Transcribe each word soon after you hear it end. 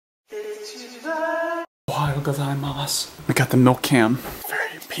We got the milk can.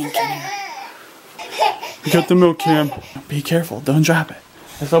 Very pink in here. We got the milk can. Be careful, don't drop it.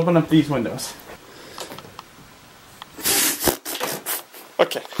 Let's open up these windows.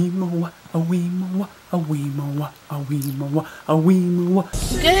 Okay. Good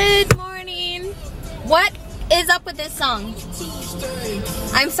morning. What is up with this song?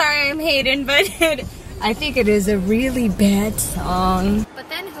 I'm sorry I'm Hayden, but I think it is a really bad song. But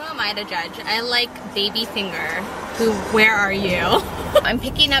then who am I to judge? I like Baby Finger. Where are you? I'm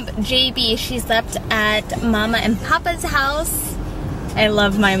picking up JB. She slept at Mama and Papa's house. I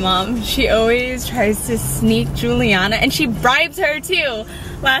love my mom. She always tries to sneak Juliana, and she bribes her too.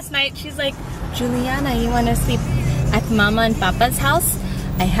 Last night she's like, Juliana, you want to sleep at Mama and Papa's house?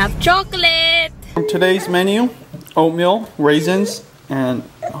 I have chocolate. Today's menu, oatmeal, raisins, and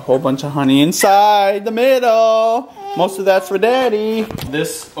a whole bunch of honey inside the middle. Most of that's for Daddy.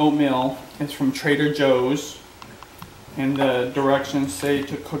 This oatmeal is from Trader Joe's, and the directions say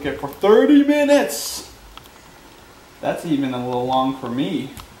to cook it for 30 minutes. That's even a little long for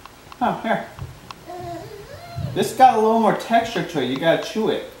me. Oh, here. This got a little more texture to it. You gotta chew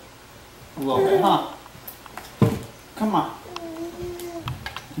it a little bit, huh? Come on.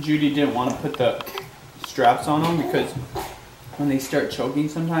 Judy didn't want to put the straps on them because when they start choking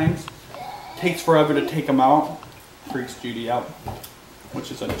sometimes, it takes forever to take them out. Freaks Judy out, which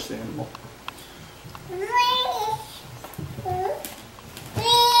is understandable.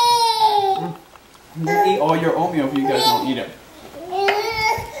 I'm gonna eat all your oatmeal if you guys don't eat it.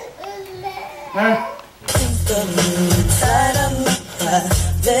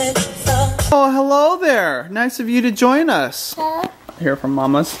 Oh, hello there. Nice of you to join us. Here from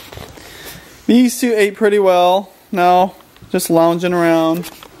Mama's. These two ate pretty well. Now, just lounging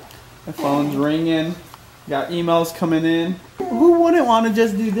around. The phone's ringing. Got emails coming in. Who wouldn't want to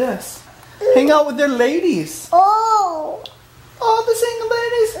just do this? Hang out with their ladies. Oh. Oh, the single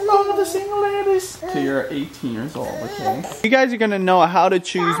ladies. Oh, the single ladies. Till you're 18 years old, okay? You guys are going to know how to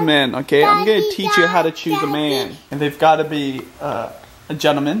choose men, okay? I'm going to teach you how to choose a man. And they've got to be a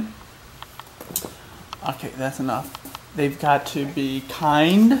gentleman. Okay, that's enough. They've got to be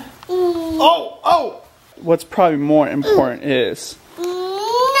kind. Oh! What's probably more important is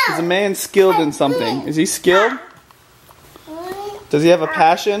a man skilled in something? Is he skilled? Does he have a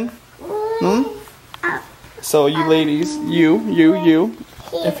passion? Hmm? So you ladies, you,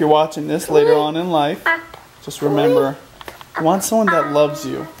 if you're watching this later on in life, just remember, you want someone that loves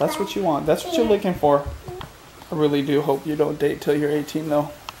you. That's what you want. That's what you're looking for. I really do hope you don't date till you're 18 though.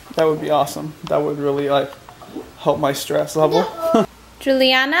 That would be awesome. That would really like help my stress level.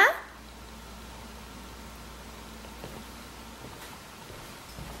 Juliana?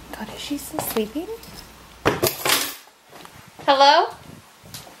 God, is she still sleeping? Hello?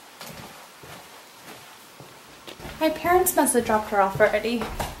 My parents must have dropped her off already.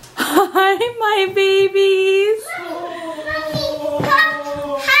 Hi, my babies.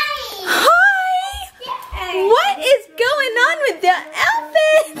 Hi. What is going on with the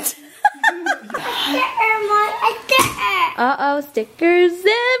outfit? Uh-oh, stickers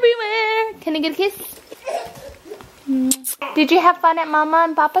everywhere. Can I get a kiss? Did you have fun at Mama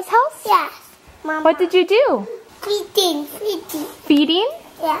and Papa's house? Yes. Mama. What did you do? Feeding. Feeding?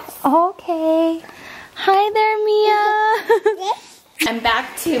 Yes. Okay. Hi there, Mia. I'm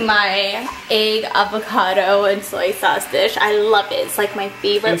back to my egg, avocado, and soy sauce dish. I love it. It's like my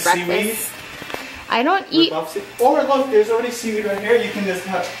favorite breakfast. Seaweed? I don't eat. Or look, there's already seaweed right here. You can just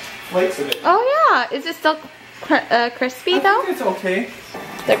have flakes of it. Oh yeah. Is it still crispy though? I think it's okay.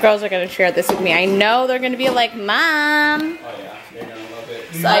 The girls are gonna share this with me. I know they're gonna be like, Mom. Oh yeah, they're gonna love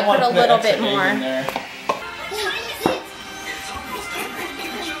it. So I put a little bit more.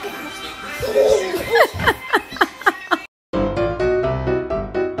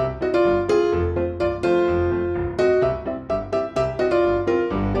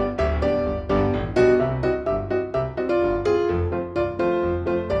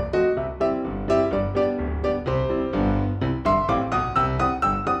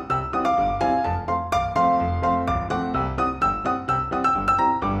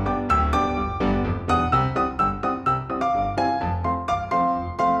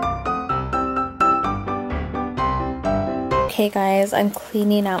 Okay guys, I'm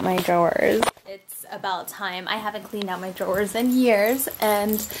cleaning out my drawers. It's about time. I haven't cleaned out my drawers in years,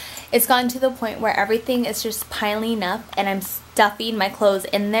 and it's gotten to the point where everything is just piling up and I'm stuffing my clothes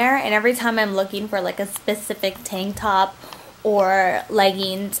in there, and every time I'm looking for like a specific tank top or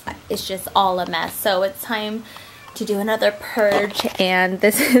leggings, it's just all a mess. So it's time to do another purge, and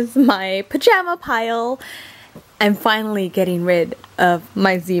this is my pajama pile. I'm finally getting rid of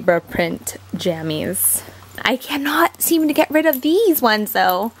my zebra print jammies. I cannot seem to get rid of these ones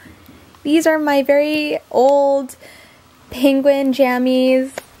though. These are my very old penguin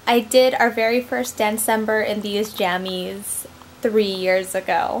jammies. I did our very first December in these jammies 3 years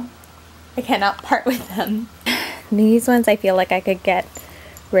ago. I cannot part with them. These ones I feel like I could get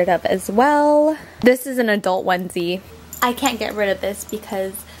rid of as well. This is an adult onesie. I can't get rid of this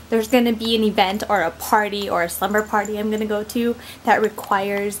because there's gonna be an event or a party or a slumber party I'm gonna go to that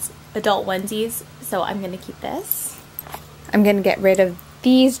requires adult onesies, so I'm gonna keep this. I'm gonna get rid of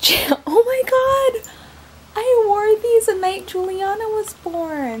these. Oh my god! I wore these the night Juliana was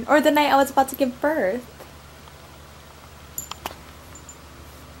born, or the night I was about to give birth.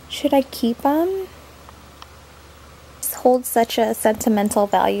 Should I keep them? This holds such a sentimental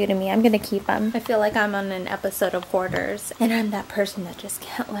value to me. I'm gonna keep them. I feel like I'm on an episode of Hoarders, and I'm that person that just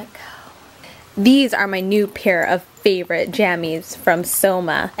can't let go. These are my new pair of favorite jammies from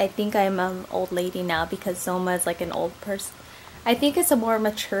Soma. I think I'm an old lady now because Soma is like an old person. I think it's a more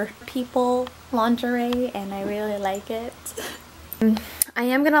mature people lingerie and I really like it. I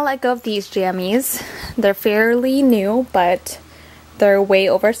am gonna let go of these jammies. They're fairly new, but they're way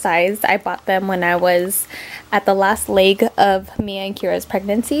oversized. I bought them when I was at the last leg of Mia and Kira's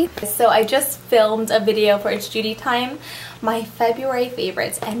pregnancy. So I just filmed a video for Itsjudytime, my February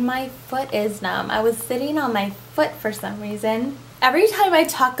favorites, and my foot is numb. I was sitting on my foot for some reason. Every time I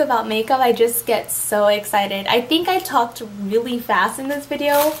talk about makeup, I just get so excited. I think I talked really fast in this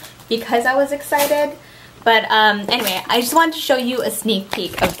video because I was excited. But anyway, I just wanted to show you a sneak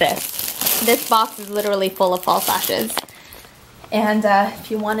peek of this. This box is literally full of false lashes. And if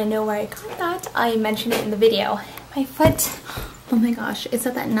you want to know where I got that, I mentioned it in the video. My foot, oh my gosh, it's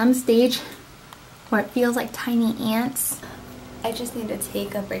at that numb stage where it feels like tiny ants. I just need to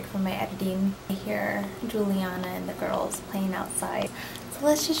take a break from my editing. I hear Juliana and the girls playing outside. So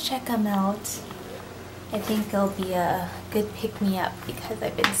let's just check them out. I think it'll be a good pick-me-up because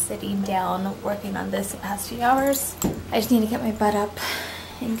I've been sitting down working on this the past few hours. I just need to get my butt up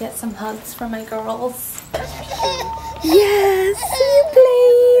and get some hugs from my girls. Yes,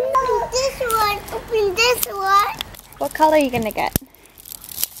 This one, open this one. what color are you gonna get?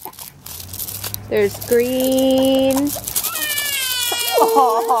 There's green.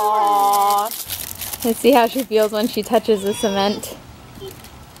 Aww. Let's see how she feels when she touches the cement.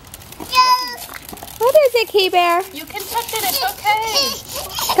 Yes. What is it, K-Bear? You can touch it, it's okay.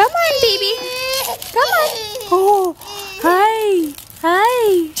 Come on, baby. Come on. Oh, hi.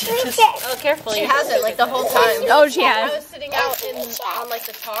 Hi. Oh, careful, she has it like the whole time. Oh, she I has. was sitting out on like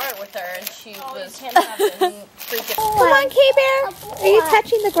the tar with her and she was freaking. Come on, K-Bear. Are you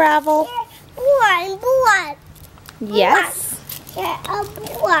touching the gravel? One. Yes. Yeah,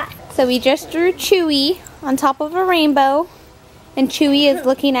 one. So we just drew Chewy on top of a rainbow. And Chewy is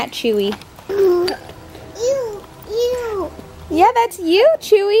looking at Chewy. You. Yeah, that's you,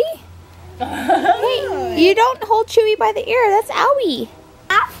 Chewy. Hey, you don't hold Chewy by the ear. That's Owie.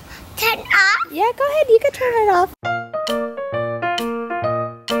 Off. Turn off. Yeah, go ahead. You can turn it off.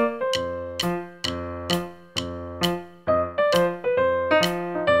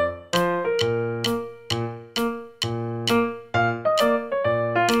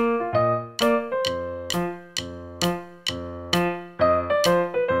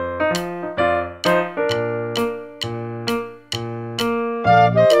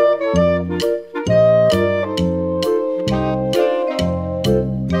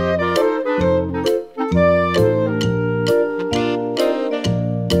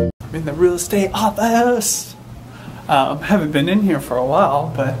 In the real estate office. Haven't been in here for a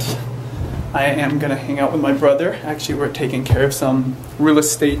while, but I am gonna hang out with my brother. Actually, we're taking care of some real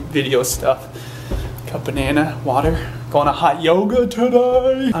estate video stuff. Got banana, water, going to hot yoga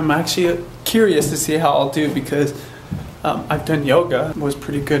today. I'm actually curious to see how I'll do because I've done yoga, was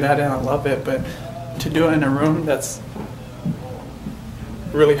pretty good at it, I love it, but to do it in a room that's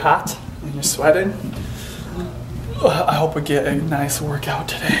really hot and you're sweating, I hope we get a nice workout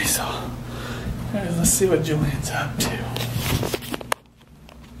today, so let's see what Julian's up to.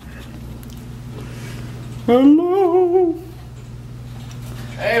 Hello!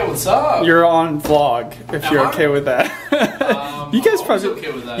 Hey, what's up? You're on vlog, if you're okay with that. You guys I'm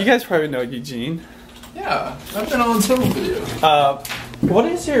okay with that. You guys probably know Eugene. Yeah, I've been on several videos. What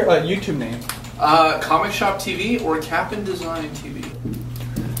is your YouTube name? Comic Shop TV or Cap'n Design TV.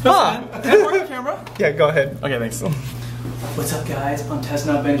 Ah! Can I work the camera? Yeah, go ahead. Okay, thanks. What's up, guys? I'm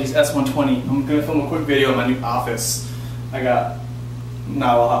testing out Benji's S120. I'm gonna film a quick video in my new office. I got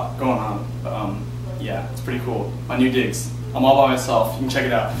not a lot going on, but yeah, it's pretty cool. My new digs. I'm all by myself. You can check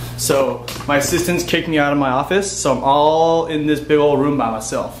it out. So my assistants kicked me out of my office, so I'm all in this big old room by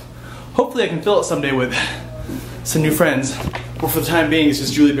myself. Hopefully I can fill it someday with some new friends. But for the time being, it's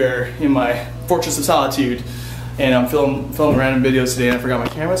just Julie Bear in my fortress of solitude. And I'm filming random videos today and I forgot my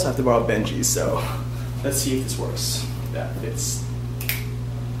camera, so I have to borrow Benji's. So let's see if this works. Yeah, it's...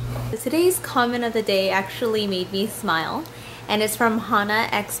 Today's comment of the day actually made me smile. And it's from Hana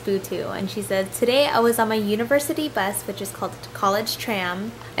X Butu, and she said, "Today I was on my university bus, which is called College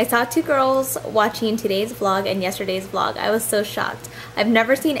Tram. I saw two girls watching today's vlog and yesterday's vlog. I was so shocked. I've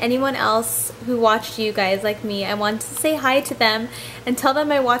never seen anyone else who watched you guys like me. I wanted to say hi to them and tell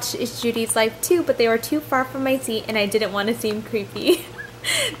them I watched It's Judy's Life too, but they were too far from my seat and I didn't want to seem creepy."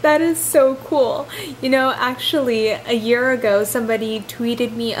 That is so cool. You know, actually a year ago somebody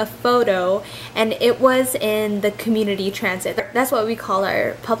tweeted me a photo and it was in the community transit. That's what we call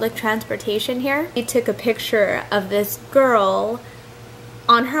our public transportation here. He took a picture of this girl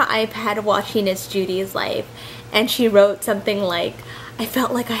on her iPad watching It's Judy's Life, and she wrote something like, "I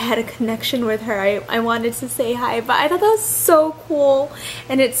felt like I had a connection with her. I wanted to say hi." But I thought that was so cool,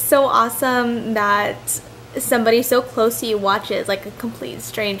 and it's so awesome that somebody so close to you watches, like a complete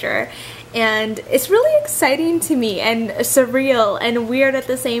stranger. And it's really exciting to me and surreal and weird at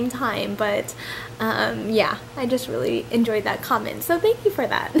the same time, but yeah, I just really enjoyed that comment, so thank you for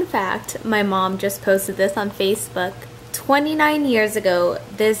that. In fact, my mom just posted this on Facebook. 29 years ago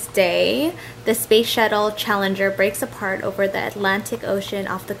this day, the Space Shuttle Challenger breaks apart over the Atlantic Ocean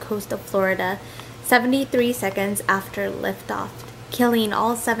off the coast of Florida 73 seconds after liftoff, killing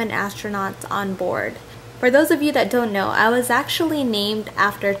all 7 astronauts on board. For those of you that don't know, I was actually named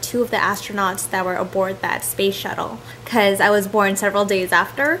after 2 of the astronauts that were aboard that space shuttle because I was born several days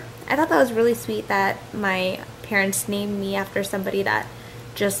after. I thought that was really sweet that my parents named me after somebody that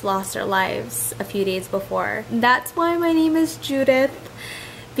just lost their lives a few days before. That's why my name is Judith,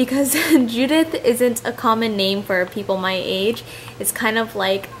 because Judith isn't a common name for people my age. It's kind of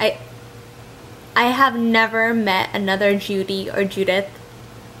like I have never met another Judy or Judith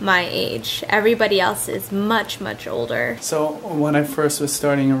my age. Everybody else is much older. So when I first was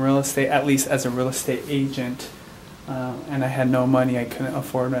starting in real estate, at least as a real estate agent, and I had no money, I couldn't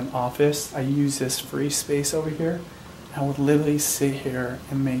afford an office, I used this free space over here. I would literally sit here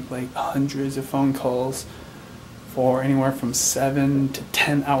and make like hundreds of phone calls for anywhere from 7 to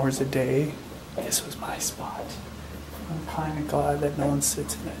 10 hours a day. This was my spot. I'm kind of glad that no one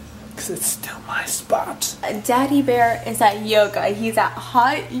sits in it, because it's still my spot. Daddy Bear is at yoga. He's at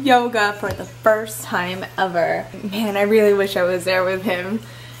hot yoga for the first time ever. Man, I really wish I was there with him,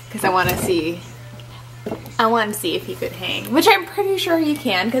 because I want to see if he could hang, which I'm pretty sure he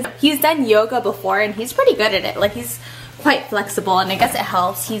can, because he's done yoga before and he's pretty good at it. Like, he's quite flexible, and I guess it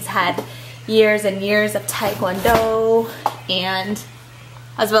helps. He's had years and years of Taekwondo, and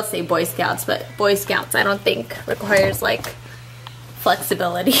I was about to say Boy Scouts, but Boy Scouts I don't think requires like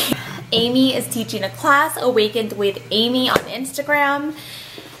flexibility. Amy is teaching a class, Awakened with Amy, on Instagram,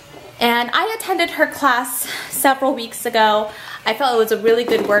 and I attended her class several weeks ago. I felt it was a really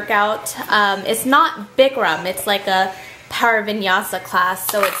good workout. It's not Bikram, it's like a power vinyasa class,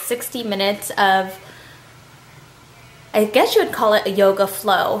 so it's 60 minutes of, I guess you would call it a yoga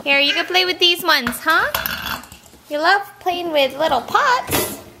flow. Here, you can play with these ones, huh? You love playing with little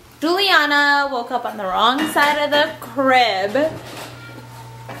pots. Juliana woke up on the wrong side of the crib.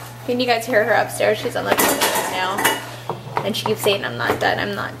 Can you guys hear her upstairs? She's on the toilet right now. And she keeps saying, "I'm not done,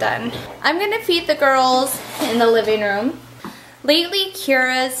 I'm not done." I'm gonna feed the girls in the living room. Lately,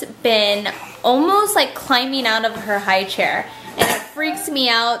 Kira's been almost like climbing out of her high chair, and it freaks me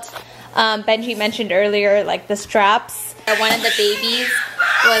out. Benji mentioned earlier, like the straps. One of the babies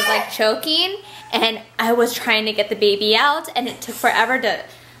was like choking, and I was trying to get the baby out, and it took forever to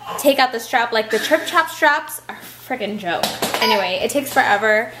take out the strap. Like the Trip Chop straps are a freaking joke. Anyway, it takes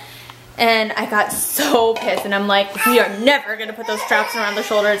forever, and I got so pissed, and I'm like, we are never gonna put those straps around the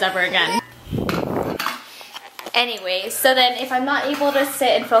shoulders ever again. Anyway, so then if I'm not able to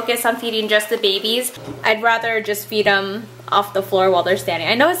sit and focus on feeding just the babies, I'd rather just feed them off the floor while they're standing.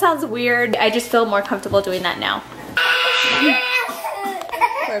 I know it sounds weird, I just feel more comfortable doing that now.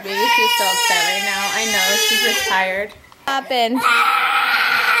 Poor baby, she's so upset right now. I know, she's just tired. What happened?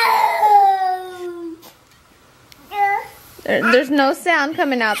 There's no sound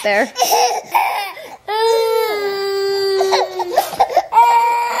coming out there.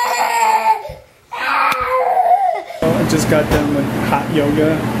 I just got done with hot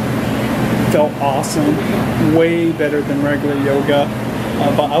yoga. Felt awesome. Way better than regular yoga.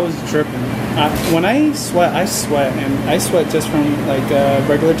 But I was dripping. When I sweat, and I sweat just from like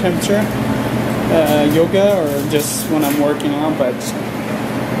regular temperature. yoga or just when I'm working out, but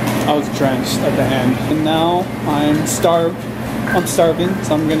I was drenched at the end. And now I'm starving,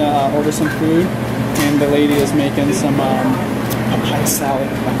 so I'm gonna order some food. And the lady is making some papaya salad,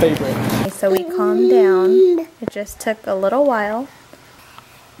 my favorite. Okay, so we calmed down. It just took a little while.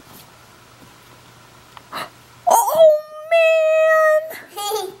 Oh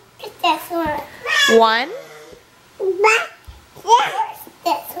man! This one. One.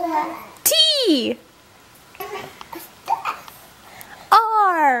 This one. T.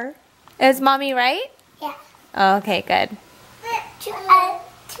 R. Is mommy right? Yeah. Oh, okay, good.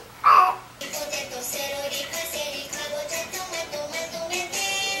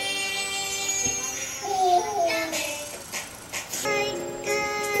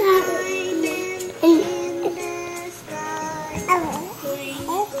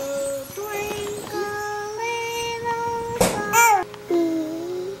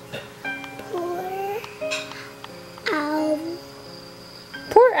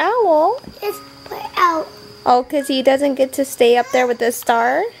 Poor owl. Just put out. Oh, because he doesn't get to stay up there with the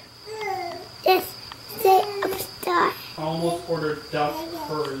star? Just stay upstairs. I almost ordered duck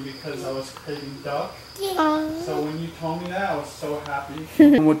curry because I was craving duck. So when you told me that, I was so happy.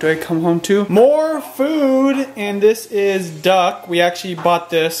 And what do I come home to? More food! And this is duck. We actually bought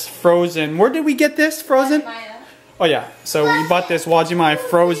this frozen. Where did we get this frozen? Oh yeah, so we bought this Wajimai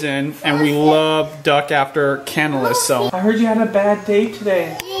frozen, and we love duck after Canalus, so. I heard you had a bad day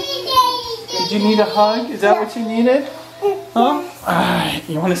today. Did you need a hug? Is that what you needed? Huh?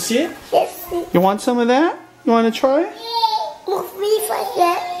 You want to see it? You want some of that? You want to try it?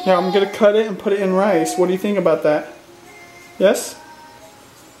 Yeah, I'm going to cut it and put it in rice. What do you think about that? Yes?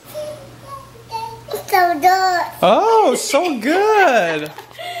 So good. Oh, so good!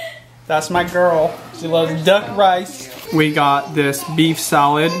 That's my girl. She loves duck rice. We got this beef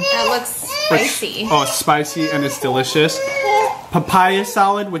salad. That looks spicy. Oh, it's spicy and it's delicious. Papaya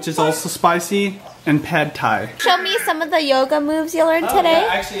salad, which is also spicy, and pad thai. Show me some of the yoga moves you learned today.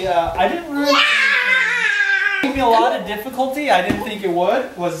 Yeah, actually, I didn't learn anything. It gave me a lot of difficulty. I didn't think it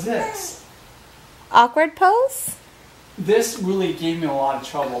would. Was this? Awkward pose? This really gave me a lot of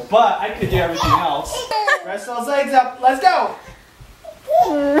trouble, but I could do everything else. Rest those legs up. Let's go.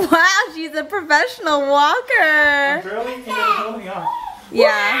 Wow, she's a professional walker. Barely even holding on.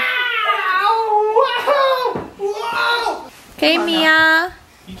 Yeah. Okay, Mia.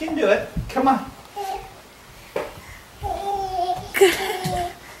 You can do it. Come on.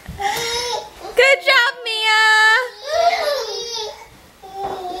 Good job, Mia.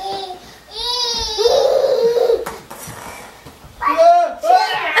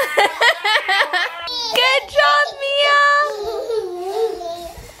 Good job, Mia.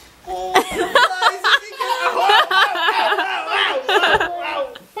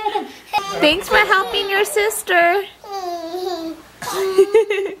 Thanks for helping your sister.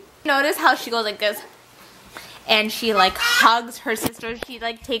 Notice how she goes like this, and she like hugs her sister. She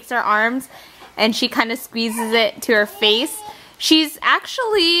like takes her arms and she kind of squeezes it to her face. She's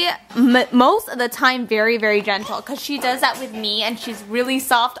actually most of the time very, very gentle, because she does that with me, and she's really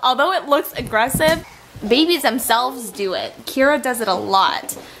soft. Although it looks aggressive, babies themselves do it. Kira does it a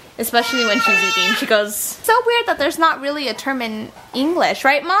lot, especially when she's eating. She goes, so weird that there's not really a term in English,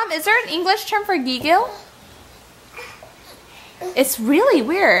 right, Mom? Is there an English term for gigil? It's really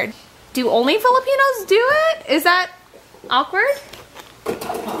weird. Do only Filipinos do it? Is that awkward?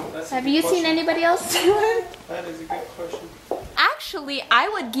 Have you seen anybody else do it? That is a good question. Actually, I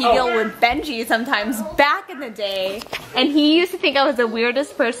would giggle with Benji sometimes back in the day. And he used to think I was the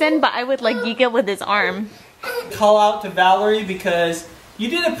weirdest person, but I would like giggle with his arm. Call out to Valerie because you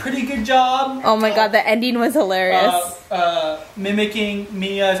did a pretty good job. Oh my god, the ending was hilarious. Mimicking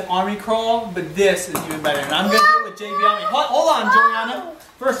Mia's army crawl, but this is even better. And I'm gonna do it with JB Army. Hold on, Juliana.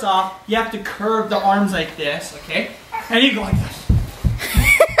 First off, you have to curve the arms like this, okay? And you go like this.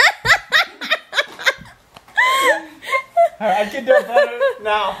 Alright, I can do it better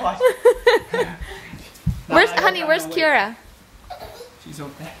now. Where's Kira? She's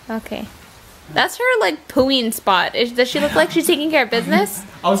over there. Okay. That's her like pooing spot. Does she look like she's taking care of business?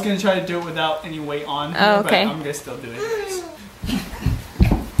 I was gonna try to do it without any weight on her, Oh, okay. but I'm gonna still do it.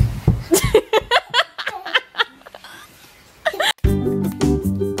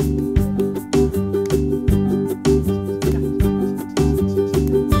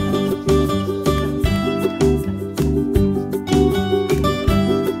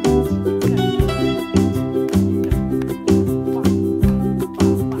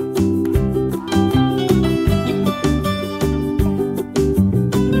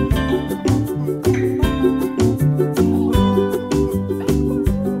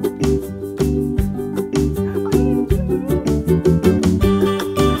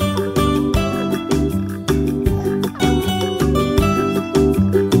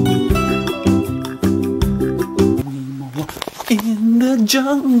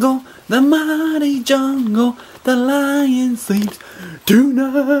 jungle, the mighty jungle, the lion sleeps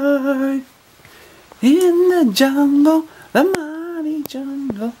tonight. In the jungle, the mighty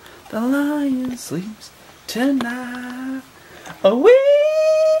jungle, the lion sleeps tonight. Oh, wee!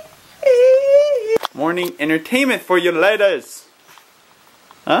 Morning entertainment for you ladies.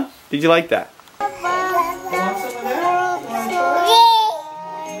 Huh? Did you like that?